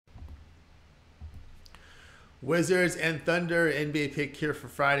Wizards and Thunder NBA pick here for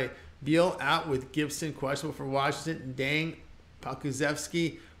Friday. Beal out with Gibson questionable for Washington. Dang,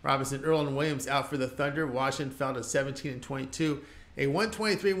 Pakuzevsky, Robinson, Earl, and Williams out for the Thunder. Washington fell to 17-22. A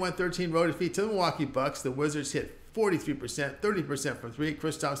 123-113 road defeat to the Milwaukee Bucks. The Wizards hit 43%, 30% from three.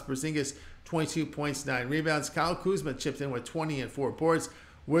 Kristaps Porzingis, 22 points, 9 rebounds. Kyle Kuzma chipped in with 20 and 4 boards.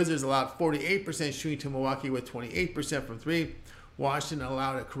 Wizards allowed 48% shooting to Milwaukee with 28% from three. Washington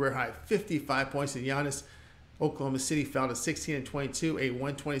allowed a career-high 55 points to Giannis. Oklahoma City fell to 16-22, a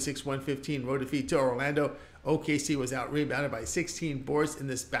 126-115 road defeat to Orlando. OKC was out-rebounded by 16 boards in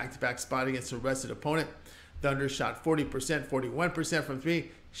this back-to-back spot against a rested opponent. Thunder shot 40%, 41% from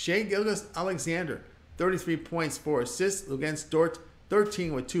three. Shai Gilgeous-Alexander, 33 points, 4 assists. Luguentz Dort,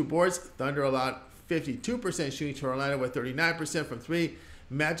 13 with 2 boards. Thunder allowed 52% shooting to Orlando with 39% from three.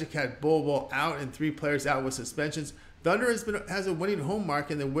 Magic had Bol out and 3 players out with suspensions. Thunder has a winning home mark,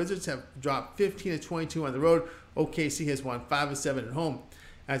 and the Wizards have dropped 15-22 on the road. OKC has won 5-7 at home,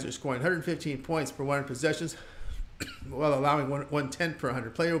 as they're scoring 115 points per 100 possessions, while allowing 110 per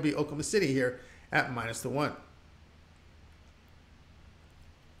 100. Player will be Oklahoma City here at -1.